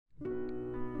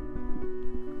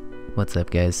What's up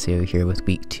guys, Sio here with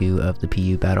week 2 of the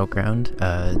PU Battleground.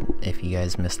 If you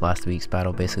guys missed last week's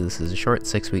battle, basically this is a short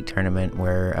 6-week tournament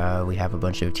where we have a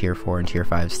bunch of tier 4 and tier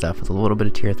 5 stuff with a little bit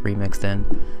of tier 3 mixed in,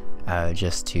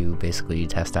 just to basically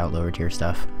test out lower tier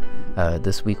stuff.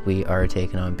 This week we are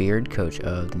taking on Beard, coach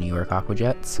of the New York Aqua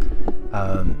Jets.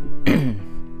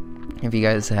 If you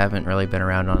guys haven't really been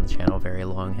around on the channel very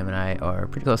long, him and I are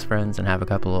pretty close friends and have a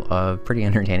couple of pretty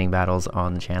entertaining battles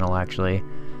on the channel actually.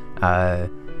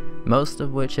 Most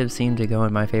of which have seemed to go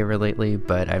in my favor lately,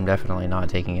 but I'm definitely not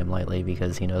taking him lightly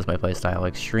because he knows my playstyle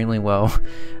extremely well,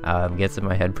 gets in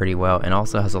my head pretty well, and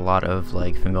also has a lot of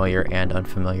like familiar and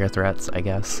unfamiliar threats, I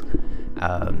guess.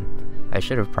 I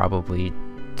should have probably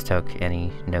took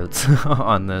any notes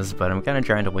on this, but I'm kind of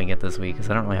trying to wing it this week because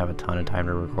I don't really have a ton of time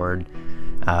to record,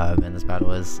 and this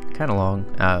battle is kind of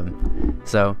long.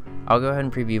 So I'll go ahead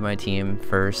and preview my team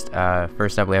first.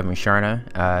 First up we have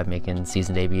Misharna, making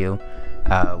season debut.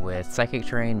 With Psychic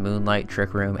Terrain, Moonlight,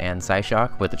 Trick Room, and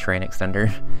Psyshock with the Terrain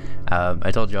Extender.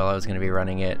 I told y'all I was going to be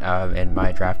running it in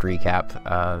my draft recap,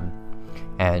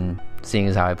 and seeing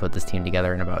as how I put this team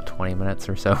together in about 20 minutes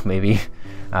or so maybe,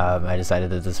 I decided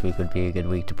that this week would be a good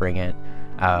week to bring it.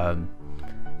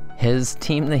 His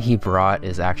team that he brought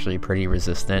is actually pretty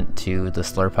resistant to the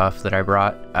Slurpuff that I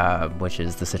brought, which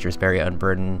is the Citrus Berry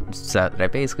Unburdened set that I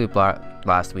basically bought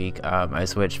last week. I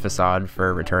switched Facade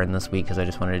for Return this week because I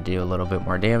just wanted to do a little bit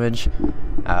more damage.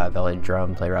 Bellied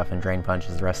Drum, Play Rough, and Drain Punch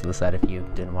is the rest of the set if you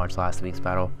didn't watch last week's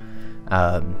battle.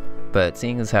 But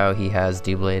seeing as how he has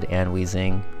Doublade and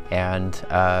Wheezing and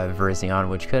Virizion,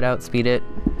 which could outspeed it,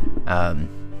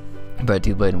 but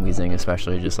Doublade and Wheezing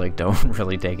especially just like don't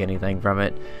really take anything from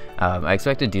it. I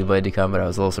expected Doublade to come, but I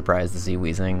was a little surprised to see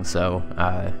Wheezing, so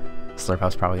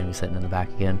Slurpuff's probably going to be sitting in the back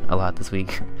again a lot this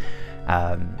week.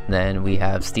 Then we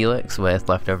have Steelix with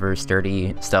Leftover,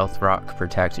 Sturdy, Stealth Rock,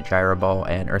 Protect, Gyro Ball,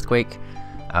 and Earthquake.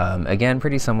 Again,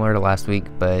 pretty similar to last week,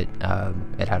 but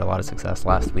it had a lot of success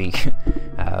last week,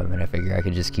 and I figure I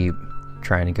could just keep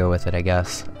trying to go with it, I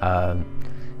guess.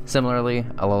 Similarly,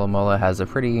 Alola has a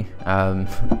pretty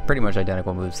much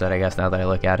identical moveset, I guess, now that I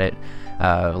look at it.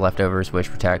 Leftovers, which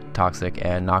Protect, Toxic,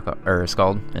 and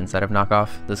Scald instead of Knockoff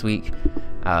this week.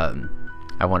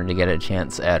 I wanted to get a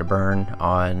chance at a burn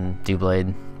on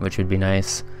Doublade, which would be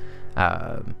nice.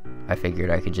 I figured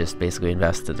I could just basically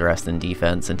invest the rest in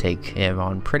defense and take him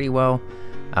on pretty well.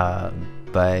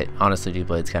 But honestly,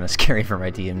 Doublade's kind of scary for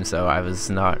my team, so I was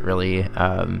not really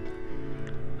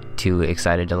too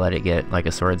excited to let it get like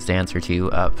a Swords Dance or two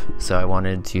up, so I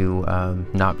wanted to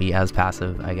not be as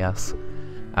passive, I guess.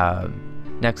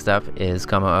 Next up is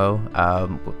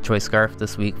Como-O, Choice Scarf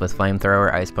this week with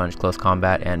Flamethrower, Ice Punch, Close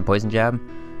Combat, and Poison Jab.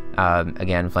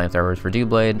 Again, Flamethrowers for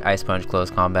Doublade, Ice Punch, Close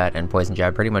Combat, and Poison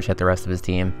Jab pretty much hit the rest of his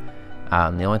team.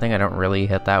 The only thing I don't really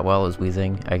hit that well is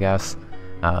Wheezing, I guess,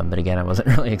 but again, I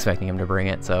wasn't really expecting him to bring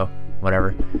it, so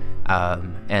whatever.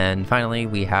 And finally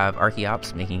we have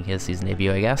Archeops making his season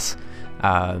debut, I guess.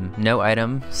 No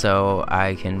item, so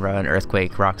I can run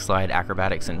Earthquake, Rock Slide,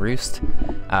 Acrobatics, and Roost.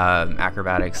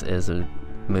 Acrobatics is a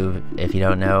move, if you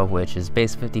don't know, which is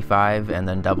base 55 and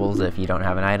then doubles if you don't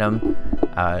have an item.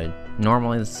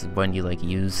 Normally this is when you like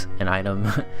use an item,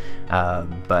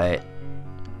 but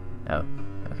oh,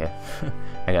 okay.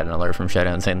 I got an alert from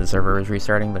Shutdown saying the server is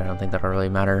restarting, but I don't think that'll really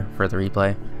matter for the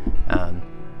replay.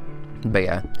 But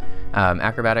yeah,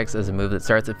 Acrobatics is a move that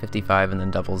starts at 55 and then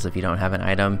doubles if you don't have an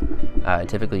item.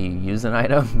 Typically you use an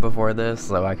item before this,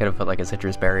 so I could have put like a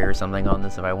Citrus Berry or something on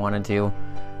this if I wanted to.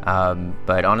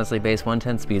 But honestly, base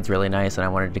 110 speed's really nice, and I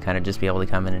wanted to kind of just be able to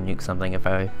come in and nuke something if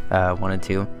I wanted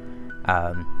to.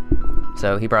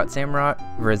 So he brought Samurott,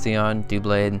 Virizion,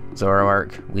 Doublade,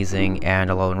 Zoroark, Wheezing,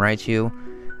 and Alolan Raichu.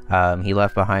 He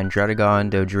left behind Druddigon,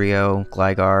 Dodrio,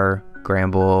 Gligar,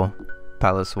 Gramble,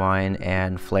 Piloswine,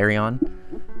 and Flareon.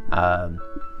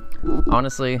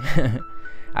 Honestly,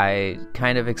 I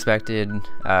kind of expected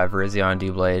Virizion,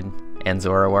 Doublade, and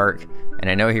Zoroark, and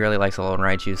I know he really likes Alolan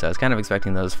Raichu, so I was kind of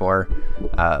expecting those four.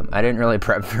 I didn't really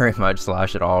prep very much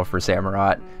slash at all for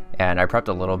Samurott, and I prepped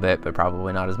a little bit, but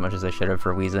probably not as much as I should have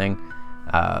for Wheezing.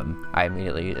 I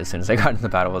immediately, as soon as I got into the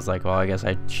battle, was like, well, I guess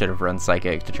I should have run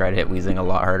Psychic to try to hit Wheezing a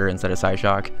lot harder instead of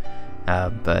Psyshock.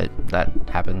 But that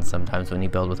happens sometimes when you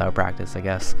build without practice, I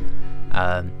guess.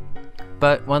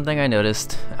 But one thing I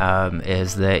noticed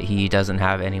is that he doesn't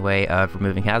have any way of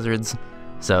removing hazards.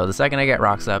 So the second I get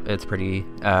Rocks up, it's pretty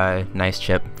nice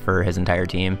chip for his entire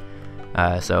team.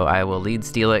 So I will lead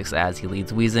Steelix as he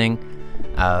leads Wheezing.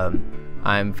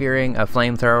 I'm fearing a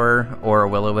Flamethrower or a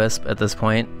Will-O-Wisp at this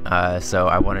point, so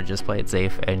I want to just play it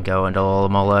safe and go into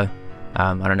Alomola.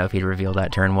 I don't know if he'd reveal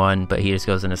that turn 1, but he just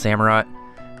goes into Samurott.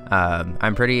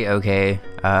 I'm pretty okay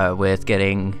with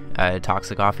getting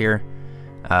Toxic off here.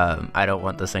 I don't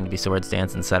want this thing to be Swords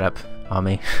Dance and set up on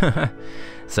me.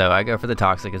 So I go for the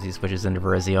Toxic as he switches into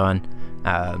Virizion.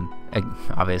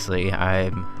 Obviously,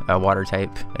 I'm a Water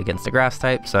type against a Grass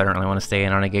type, so I don't really want to stay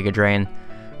in on a Giga Drain.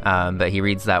 But he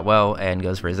reads that well and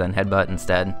goes for a Zen Headbutt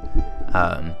instead.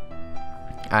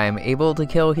 I'm able to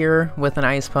kill here with an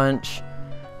Ice Punch,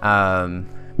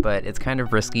 but it's kind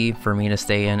of risky for me to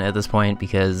stay in at this point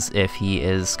because if he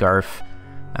is Scarf,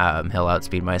 he'll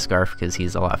outspeed my Scarf because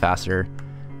he's a lot faster.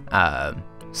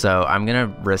 So I'm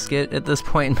gonna risk it at this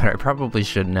point, but I probably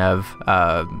shouldn't have,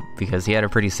 because he had a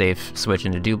pretty safe switch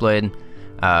into Doublade.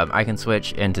 I can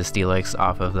switch into Steelix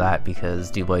off of that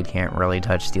because Doublade can't really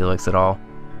touch Steelix at all.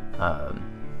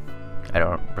 I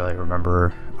don't really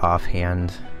remember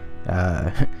offhand.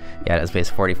 Yeah, it has base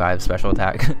 45 special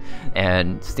attack,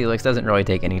 and Steelix doesn't really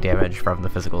take any damage from the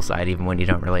physical side even when you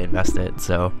don't really invest it,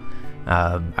 so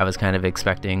I was kind of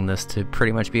expecting this to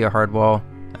pretty much be a hard wall.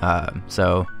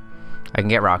 So I can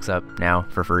get rocks up now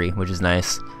for free, which is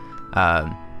nice.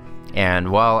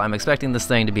 And while I'm expecting this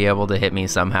thing to be able to hit me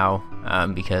somehow,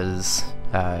 because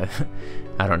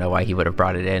I don't know why he would have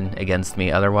brought it in against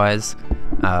me otherwise,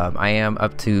 I am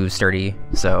up to Sturdy,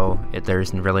 so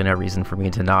there's really no reason for me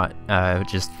to not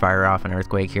just fire off an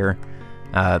Earthquake here.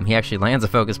 He actually lands a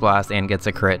Focus Blast and gets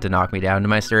a crit to knock me down to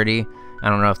my Sturdy. I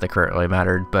don't know if the crit really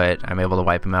mattered, but I'm able to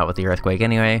wipe him out with the Earthquake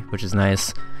anyway, which is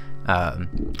nice.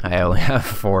 I only have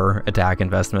 4 attack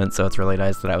investments, so it's really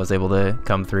nice that I was able to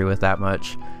come through with that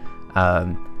much.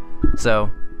 So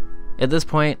at this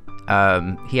point,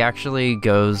 he actually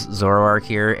goes Zoroark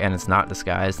here, and it's not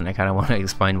disguised, and I kind of want to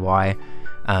explain why.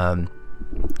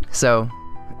 So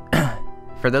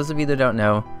for those of you that don't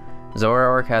know,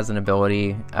 Zoroark has an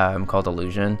ability called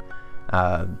Illusion.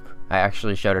 I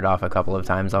actually showed it off a couple of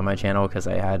times on my channel because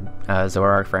I had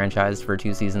Zoroark franchised for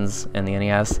 2 seasons in the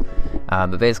NES.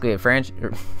 But basically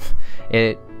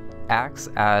it acts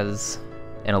as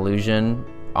an illusion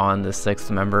on the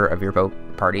 6th member of your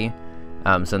party.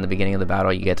 So in the beginning of the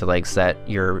battle, you get to like set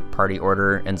your party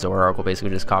order, and Zoroark will basically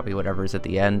just copy whatever's at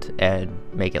the end and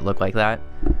make it look like that.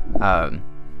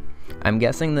 I'm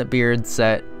guessing that Beard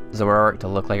set Zoroark to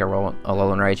look like a Alolan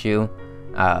Raichu.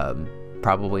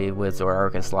 Probably with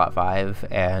Zoroark as slot 5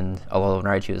 and Alolan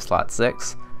Raichu as slot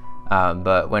 6.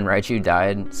 But when Raichu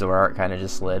died, Zoroark kind of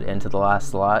just slid into the last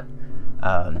slot.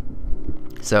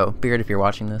 So, Beard, if you're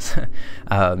watching this,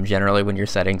 generally when you're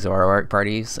setting Zoroark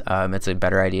parties, it's a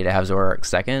better idea to have Zoroark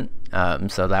second,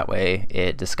 so that way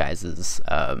it disguises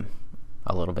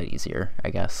a little bit easier,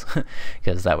 I guess.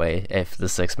 Because that way, if the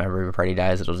 6th member of your party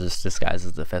dies, it'll just disguise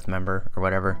as the 5th member or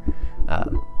whatever.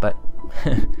 But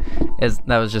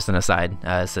that was just an aside,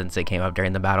 since it came up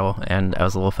during the battle, and I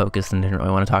was a little focused and didn't really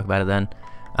want to talk about it then.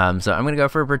 So I'm going to go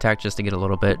for a Protect just to get a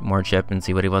little bit more chip and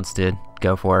see what he wants to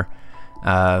go for.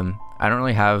 I don't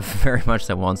really have very much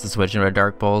that wants to switch into a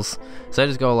Dark Pulse, so I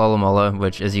just go Alomola,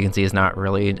 which as you can see is not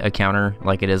really a counter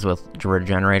like it is with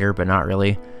Regenerator, but not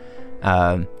really.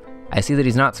 I see that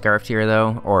he's not Scarfed here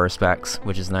though, or Specs,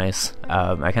 which is nice.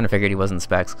 I kind of figured he wasn't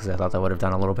Specs because I thought that would have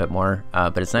done a little bit more,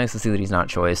 but it's nice to see that he's not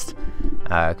Choiced,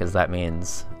 because that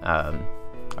means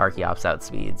Archeops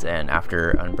outspeeds, and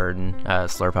after Unburden,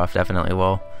 Slurpuff definitely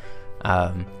will.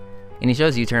 And he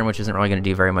shows U-turn, which isn't really going to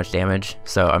do very much damage,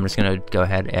 so I'm just going to go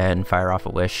ahead and fire off a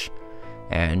Wish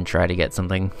and try to get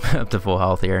something up to full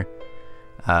health here.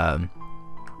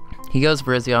 He goes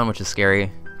Virizion, which is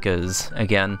scary, because,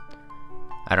 again,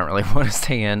 I don't really want to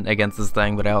stay in against this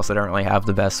thing, but I also don't really have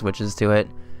the best switches to it.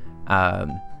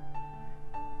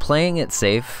 Playing it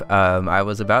safe, I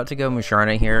was about to go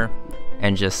Musharna here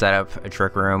and just set up a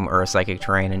Trick Room or a Psychic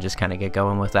Terrain and just kind of get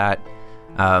going with that.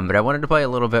 But I wanted to play a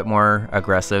little bit more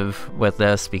aggressive with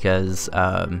this because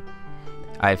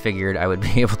I figured I would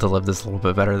be able to live this a little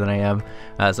bit better than I am.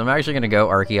 So I'm actually going to go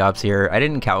Archeops here. I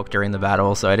didn't calc during the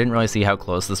battle, so I didn't really see how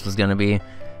close this was going to be.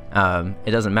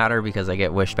 It doesn't matter because I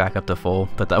get Wish back up to full,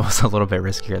 but that was a little bit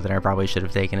riskier than I probably should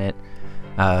have taken it.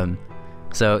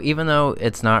 So even though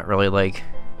it's not really like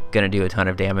going to do a ton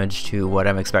of damage to what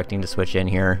I'm expecting to switch in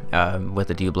here with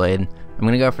the Doublade, I'm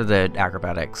going to go for the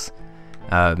Acrobatics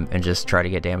and just try to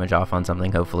get damage off on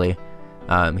something, hopefully.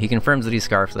 He confirms that he's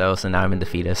Scarfed though, so now I'm in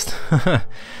Defeatist.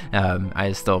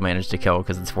 I still managed to kill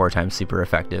because it's 4 times super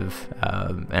effective,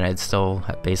 and I'd still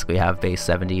basically have base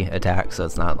 70 attack, so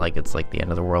it's not like it's like the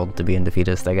end of the world to be in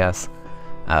Defeatist, I guess.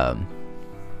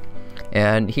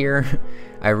 And here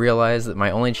I realize that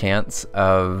my only chance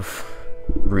of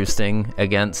roosting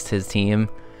against his team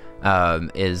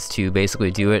is to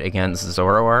basically do it against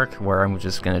Zoroark, where I'm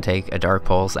just going to take a Dark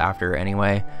Pulse after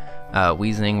anyway.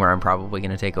 Weezing, where I'm probably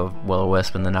going to take a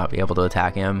Will-O-Wisp and then not be able to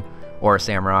attack him, or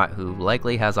Samurott, who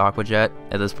likely has Aqua Jet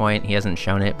at this point. He hasn't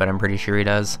shown it, but I'm pretty sure he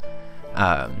does.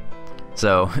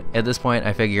 So at this point,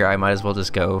 I figure I might as well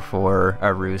just go for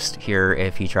a Roost here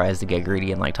if he tries to get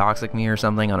greedy and like Toxic me or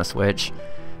something on a switch,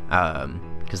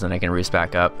 because then I can Roost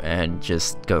back up and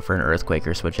just go for an Earthquake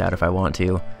or switch out if I want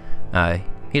to.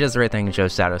 He does the right thing and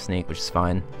shows Shadow Sneak, which is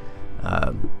fine.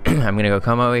 I'm gonna go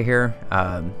Como here.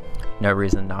 No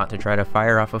reason not to try to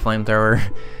fire off a Flamethrower.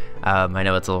 I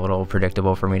know it's a little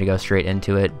predictable for me to go straight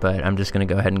into it, but I'm just gonna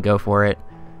go ahead and go for it.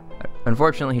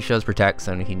 Unfortunately, he shows Protect,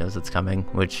 so he knows it's coming,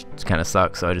 which kind of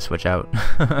sucks, so I just switch out.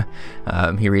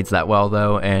 He reads that well,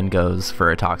 though, and goes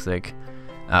for a Toxic.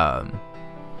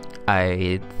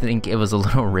 I think it was a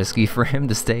little risky for him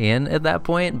to stay in at that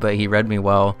point, but he read me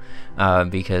well,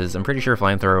 because I'm pretty sure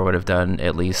Flamethrower would have done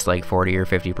at least like 40 or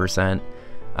 50%.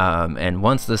 And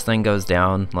once this thing goes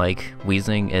down, like,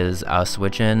 Weezing is a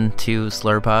switch in to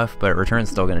Slurpuff, but Return's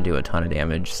still going to do a ton of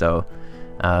damage, so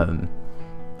I'm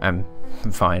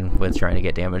fine with trying to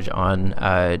get damage on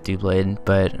Doublade,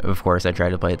 but of course I tried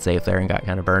to play it safe there and got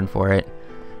kind of burned for it.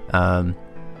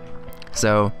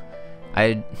 So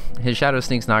his Shadow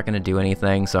Sneak's not going to do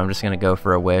anything, so I'm just going to go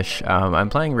for a Wish.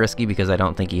 I'm playing risky because I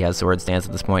don't think he has Swords Dance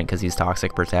at this point because he's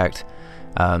Toxic Protect.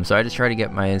 So I just try to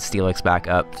get my Steelix back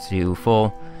up to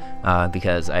full,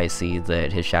 because I see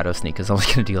that his Shadow Sneak is only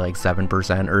going to do like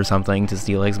 7% or something to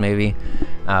Steelix maybe.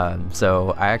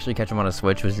 So I actually catch him on a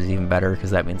switch, which is even better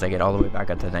because that means I get all the way back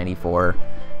up to 94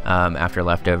 after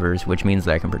leftovers, which means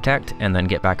that I can Protect and then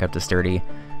get back up to Sturdy.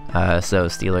 So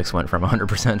Steelix went from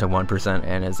 100% to 1%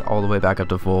 and is all the way back up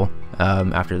to full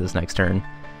after this next turn.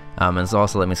 And it's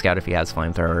also let me scout if he has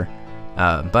Flamethrower.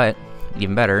 But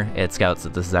even better, it scouts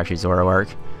that this is actually Zoroark.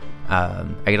 I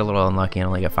get a little unlucky and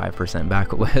only get 5%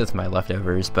 back with my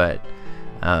leftovers, but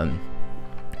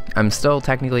I'm still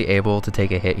technically able to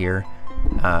take a hit here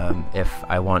if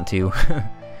I want to.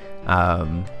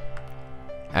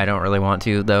 I don't really want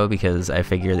to, though, because I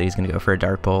figure that he's going to go for a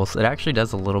Dark Pulse. It actually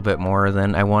does a little bit more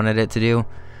than I wanted it to do,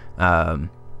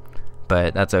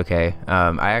 but that's okay.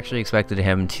 I actually expected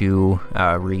him to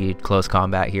read Close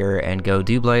Combat here and go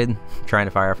Doublade, trying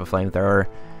to fire off a Flamethrower.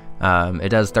 It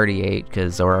does 38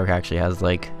 because Zoroark actually has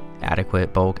like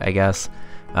adequate bulk, I guess.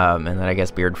 And then I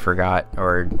guess Beard forgot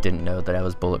or didn't know that I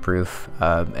was bulletproof,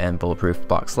 and bulletproof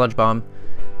blocks Sludge Bomb.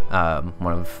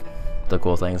 One of the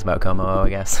cool things about Como, I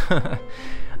guess.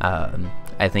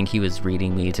 I think he was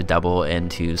reading me to double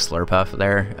into Slurpuff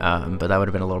there, but that would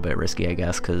have been a little bit risky, I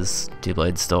guess, because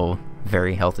Doublade's still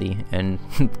very healthy and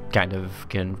kind of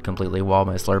can completely wall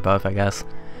my Slurpuff, I guess.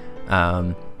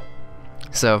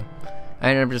 So I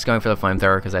ended up just going for the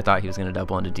Flamethrower because I thought he was going to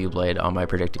double into Doublade on my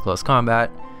predicted Close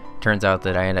Combat. Turns out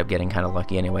that I ended up getting kind of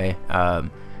lucky anyway.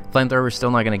 Flamethrower's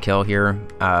still not going to kill here,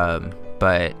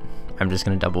 but I'm just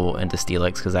going to double into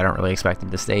Steelix because I don't really expect him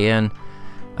to stay in.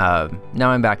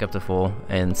 Now I'm back up to full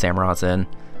and Samurott's in.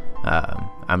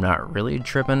 I'm not really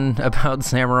tripping about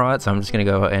Samurott, so I'm just going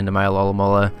to go into my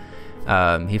Alomola.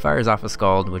 He fires off a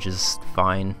Scald, which is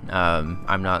fine.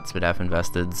 I'm not Spadef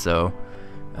invested, so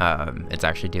it's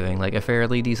actually doing like a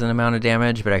fairly decent amount of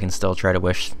damage, but I can still try to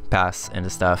Wish Pass into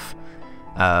stuff.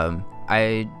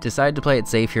 I decided to play it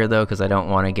safe here though because I don't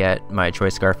want to get my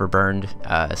Choice Scarfer burned,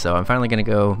 so I'm finally going to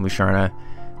go Musharna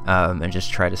and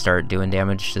just try to start doing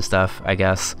damage to stuff, I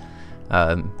guess.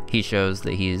 He shows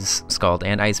that he's Scald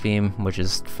and Ice Beam, which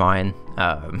is fine.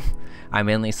 I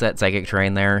mainly set Psychic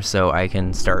Terrain there so I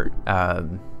can start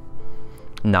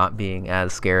not being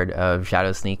as scared of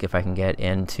Shadow Sneak if I can get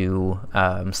into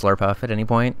Slurpuff at any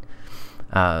point.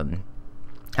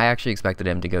 I actually expected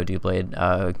him to go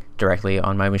Doublade directly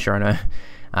on my Musharna,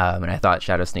 and I thought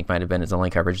Shadow Sneak might have been his only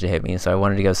coverage to hit me, so I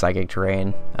wanted to go Psychic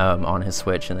Terrain on his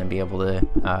switch and then be able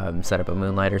to set up a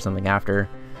Moonlight or something after.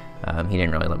 He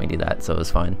didn't really let me do that, so it was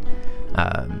fine.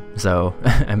 So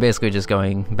I'm basically just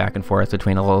going back and forth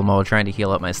between a little mode, trying to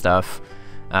heal up my stuff,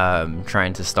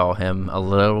 trying to stall him a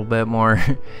little bit more.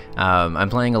 I'm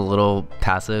playing a little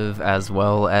passive as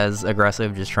well as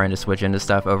aggressive, just trying to switch into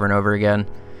stuff over and over again.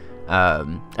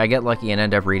 I get lucky and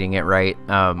end up reading it right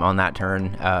on that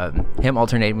turn. Him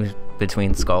alternating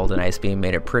between Scald and Ice Beam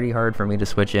made it pretty hard for me to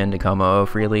switch into Como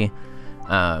freely.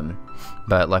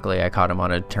 But luckily I caught him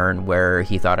on a turn where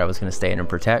he thought I was going to stay in and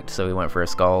Protect, so he went for a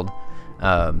Scald.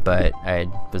 But I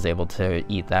was able to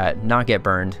eat that, not get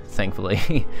burned, thankfully,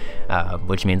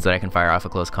 which means that I can fire off a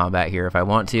Close Combat here if I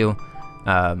want to.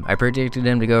 I predicted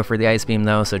him to go for the Ice Beam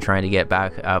though, so trying to get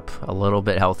back up a little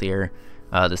bit healthier.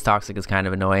 This Toxic is kind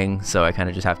of annoying, so I kind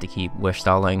of just have to keep Wish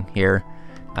Stalling here.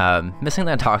 Missing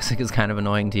that Toxic is kind of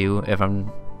annoying too, if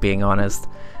I'm being honest.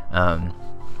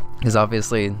 because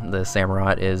obviously the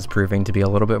Samurott is proving to be a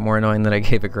little bit more annoying than I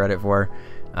gave it credit for.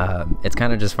 It's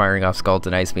kind of just firing off Scald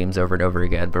and Ice Beams over and over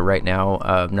again, but right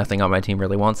now nothing on my team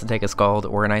really wants to take a Scald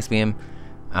or an Ice Beam.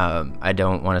 I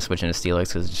don't want to switch into Steelix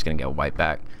because it's just going to get wiped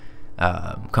back.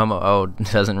 Como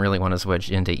doesn't really want to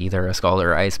switch into either a Scald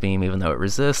or Ice Beam, even though it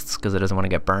resists, because it doesn't want to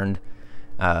get burned.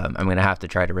 I'm going to have to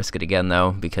try to risk it again,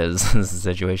 though, because this is a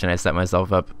situation I set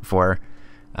myself up for.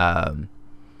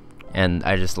 And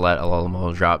I just let a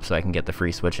Lullamole drop so I can get the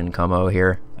free switch in Como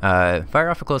here. Fire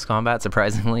off a close combat,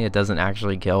 surprisingly, it doesn't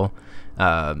actually kill.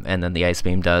 And then the Ice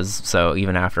Beam does, so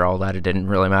even after all that, it didn't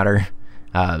really matter.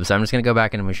 So I'm just going to go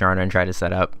back into Musharna and try to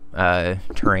set up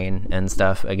terrain and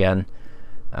stuff again.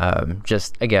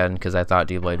 Just again, because I thought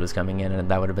Doublade was coming in and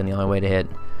that would have been the only way to hit.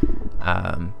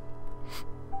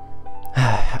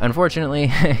 Unfortunately,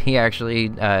 he actually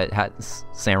had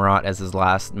Samurott as his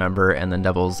last member and then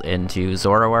doubles into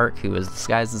Zoroark, who is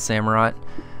disguised as Samurott.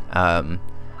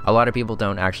 A lot of people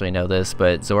don't actually know this,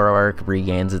 but Zoroark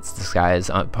regains its disguise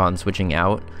upon switching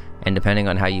out, and depending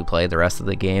on how you play the rest of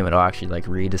the game, it'll actually like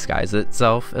re-disguise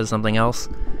itself as something else.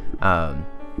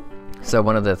 So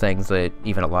one of the things that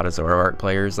even a lot of Zoroark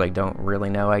players like don't really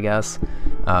know, I guess,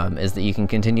 is that you can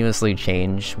continuously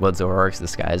change what Zoroark's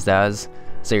disguised as.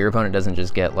 So your opponent doesn't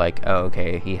just get like, oh,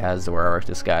 okay, he has Zoroark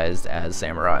disguised as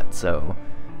Samurott, so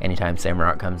anytime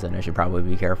Samurott comes in, I should probably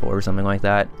be careful or something like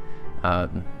that.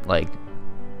 Like,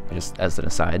 just as an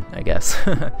aside, I guess,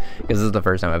 because this is the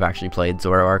first time I've actually played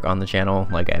Zoroark on the channel.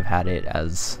 Like, I've had it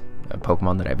as a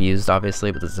Pokemon that I've used,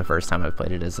 obviously, but this is the first time I've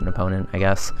played it as an opponent, I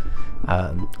guess.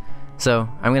 So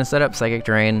I'm going to set up Psychic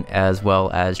Terrain as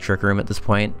well as Trick Room at this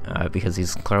point, because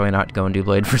he's clearly not going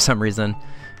Doublade for some reason.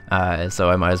 So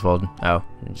I might as well... Oh,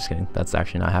 I'm just kidding. That's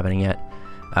actually not happening yet.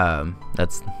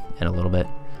 That's in a little bit.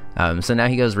 So now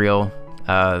he goes real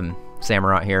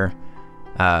Samurott here.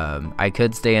 I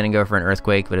could stay in and go for an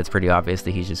Earthquake, but it's pretty obvious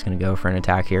that he's just going to go for an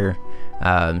attack here.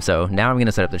 So now I'm going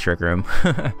to set up the Trick Room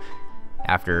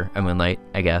after a Moonlight,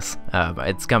 I guess.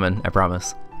 It's coming, I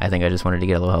promise. I think I just wanted to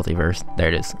get a little healthy first. There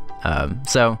it is.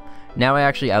 So now I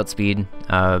actually outspeed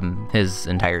his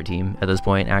entire team at this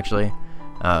point, actually.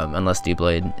 Unless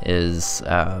Doublade is...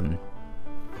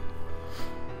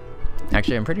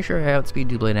 Actually, I'm pretty sure I outspeed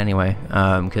Doublade anyway,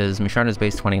 because Musharna's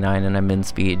base 29 and I'm in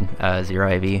speed 0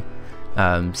 IV.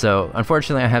 So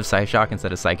unfortunately I have Psyshock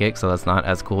instead of Psychic, so that's not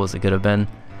as cool as it could have been.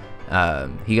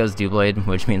 He goes Doublade,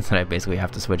 which means that I basically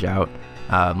have to switch out.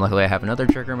 Luckily I have another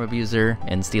Trick Room Abuser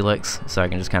in Steelix, so I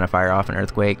can just kind of fire off an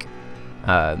Earthquake.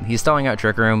 He's stalling out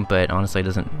Trick Room, but honestly it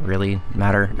doesn't really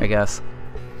matter, I guess,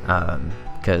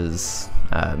 because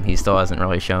he still hasn't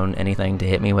really shown anything to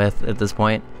hit me with at this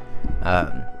point.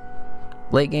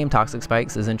 Late game Toxic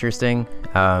Spikes is interesting,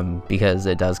 because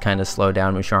it does kind of slow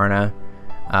down Musharna,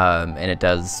 and it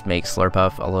does make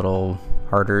Slurpuff a little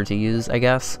harder to use, I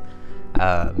guess.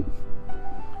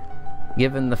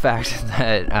 Given the fact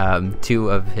that two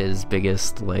of his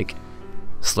biggest like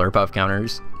Slurpuff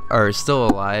counters are still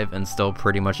alive and still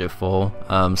pretty much at full,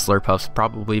 Slurpuff's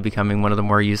probably becoming one of the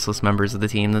more useless members of the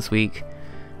team this week.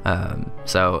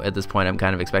 So at this point I'm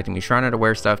kind of expecting Musharna to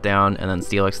wear stuff down and then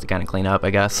Steelix to kind of clean up, I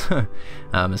guess.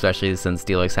 Especially since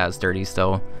Steelix has Sturdy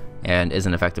still and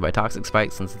isn't affected by Toxic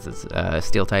Spikes since it's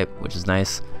Steel type, which is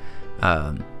nice.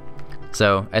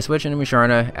 So I switch into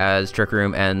Musharna as Trick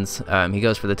Room ends. He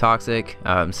goes for the Toxic.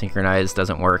 Synchronize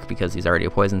doesn't work because he's already a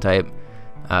Poison type.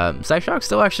 Psyshock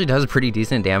still actually does pretty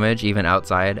decent damage even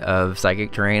outside of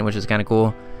Psychic Terrain, which is kind of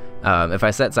cool. If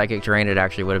I set Psychic Terrain, it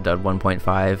actually would have done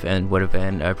 1.5 and would have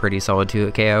been a pretty solid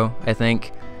 2 KO, I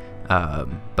think.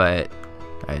 But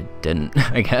I didn't,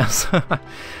 I guess.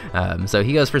 So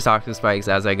he goes for Toxic Spikes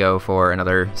as I go for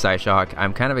another Psyshock.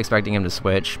 I'm kind of expecting him to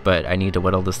switch, but I need to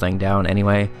whittle this thing down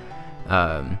anyway.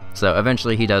 So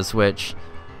eventually he does switch,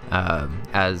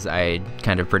 as I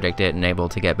kind of predicted and able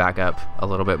to get back up a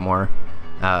little bit more.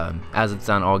 As it's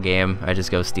done all game, I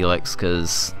just go Steelix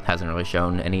because hasn't really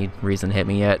shown any reason to hit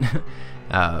me yet.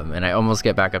 And I almost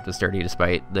get back up to Sturdy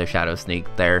despite the Shadow Sneak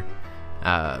there.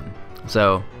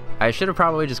 So I should have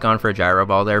probably just gone for a Gyro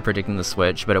Ball there, predicting the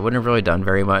switch, but it wouldn't have really done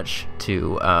very much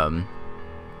to...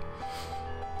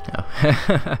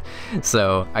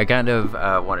 So I kind of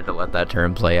wanted to let that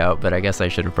turn play out, but I guess I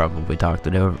should have probably talked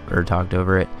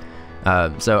over it.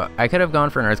 So I could have gone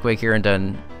for an Earthquake here and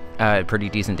done pretty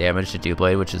decent damage to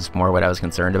Doublade, which is more what I was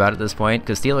concerned about at this point,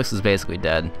 because Steelix is basically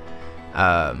dead.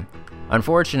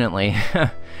 Unfortunately,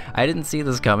 I didn't see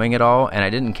this coming at all, and I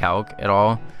didn't calc at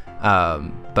all,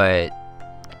 but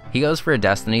he goes for a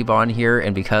Destiny Bond here,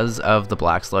 and because of the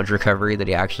Black Sludge recovery that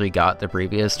he actually got the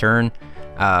previous turn,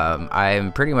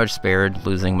 I'm pretty much spared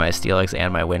losing my Steelix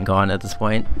and my Wincon at this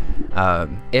point.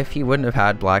 If he wouldn't have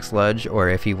had Black Sludge, or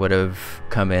if he would have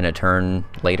come in a turn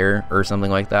later or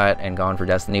something like that and gone for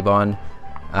Destiny Bond,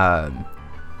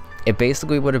 it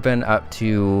basically would have been up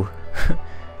to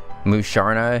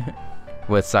Musharna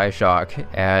with Psyshock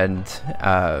and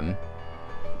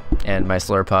my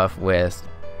Slurpuff with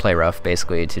Play Rough,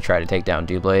 basically, to try to take down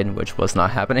Doublade, which was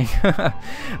not happening.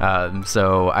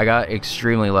 So I got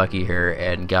extremely lucky here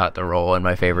and got the roll in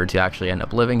my favor to actually end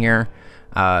up living here.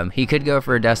 He could go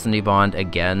for a Destiny Bond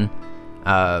again,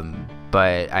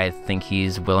 but I think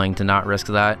he's willing to not risk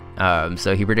that.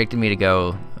 So he predicted me to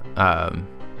go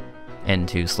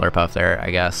into Slurpuff there,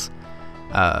 I guess.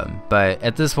 But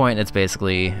at this point, it's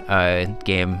basically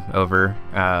game over.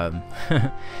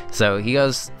 So he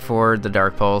goes for the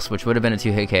Dark Pulse, which would have been a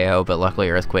 2-hit KO, but luckily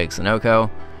Earthquake Sunoco.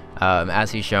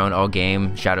 As he's shown all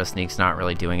game, Shadow Sneak's not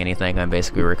really doing anything. I'm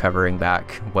basically recovering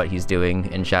back what he's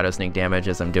doing in Shadow Sneak damage,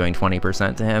 as I'm doing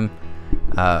 20% to him.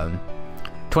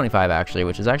 25 actually,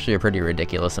 which is actually a pretty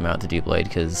ridiculous amount to Doublade,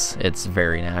 because it's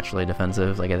very naturally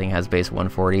defensive. Like, I think it has base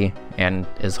 140 and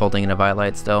is holding in a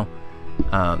Violet still.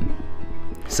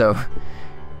 So,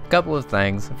 a couple of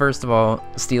things. First of all,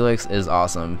 Steelix is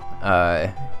awesome.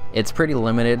 It's pretty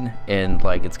limited in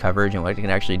like its coverage and what it can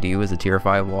actually do as a tier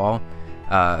 5 wall.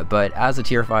 But as a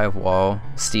tier 5 wall,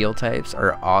 steel types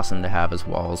are awesome to have as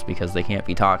walls because they can't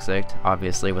be toxic,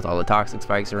 obviously, with all the toxic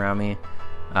spikes around me.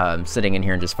 Sitting in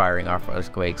here and just firing off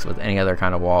Earthquakes with any other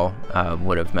kind of wall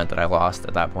would have meant that I lost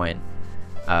at that point.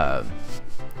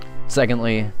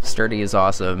 Secondly, Sturdy is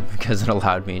awesome because it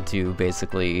allowed me to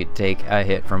basically take a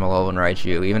hit from a level 1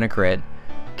 Raichu, even a crit,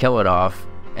 kill it off,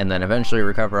 and then eventually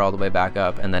recover all the way back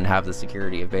up, and then have the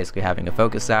security of basically having a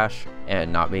Focus Sash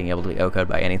and not being able to be OHKO'd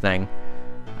by anything.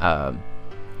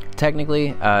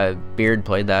 Technically, Beard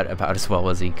played that about as well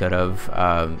as he could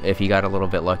have. If he got a little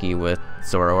bit lucky with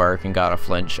Zoroark and got a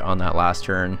flinch on that last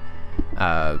turn,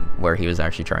 where he was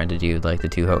actually trying to do like the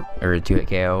 2-hit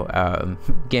KO,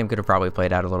 game could have probably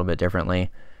played out a little bit differently.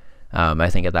 I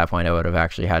think at that point I would have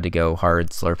actually had to go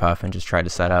hard Slurpuff and just try to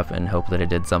set up and hope that it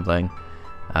did something.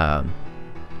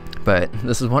 But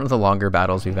this is one of the longer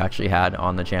battles we've actually had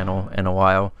on the channel in a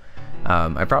while.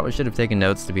 I probably should have taken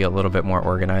notes to be a little bit more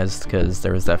organized, because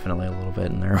there was definitely a little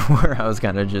bit in there where I was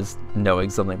kind of just knowing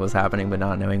something was happening but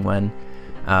not knowing when.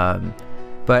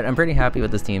 But I'm pretty happy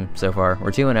with this team so far.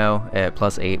 We're 2-0 at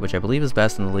 +8, which I believe is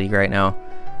best in the league right now.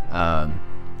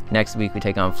 Next week we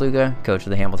take on Fluga, coach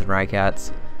of the Hamilton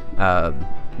Rycats.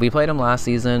 We played him last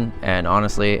season, and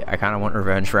honestly, I kind of want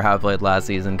revenge for how I played last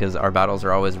season, because our battles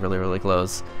are always really, really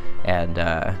close. And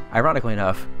ironically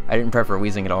enough, I didn't prep for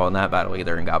Weezing at all in that battle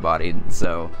either and got bodied.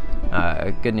 So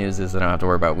good news is that I don't have to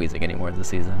worry about Weezing anymore this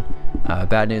season.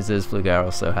 Bad news is Fluga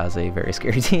also has a very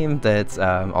scary team that's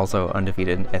also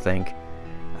undefeated, I think.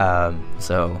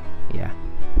 So yeah,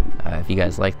 if you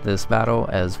guys like this battle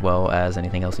as well as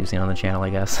anything else you've seen on the channel, I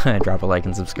guess, drop a like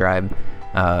and subscribe.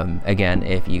 Again,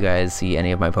 if you guys see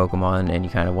any of my Pokemon and you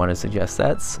kind of want to suggest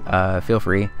sets, feel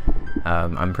free.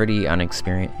 I'm pretty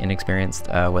inexperienced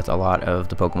with a lot of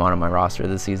the Pokemon on my roster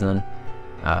this season,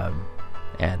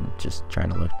 and just trying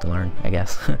to look to learn, I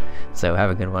guess. So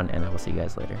have a good one, and I will see you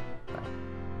guys later.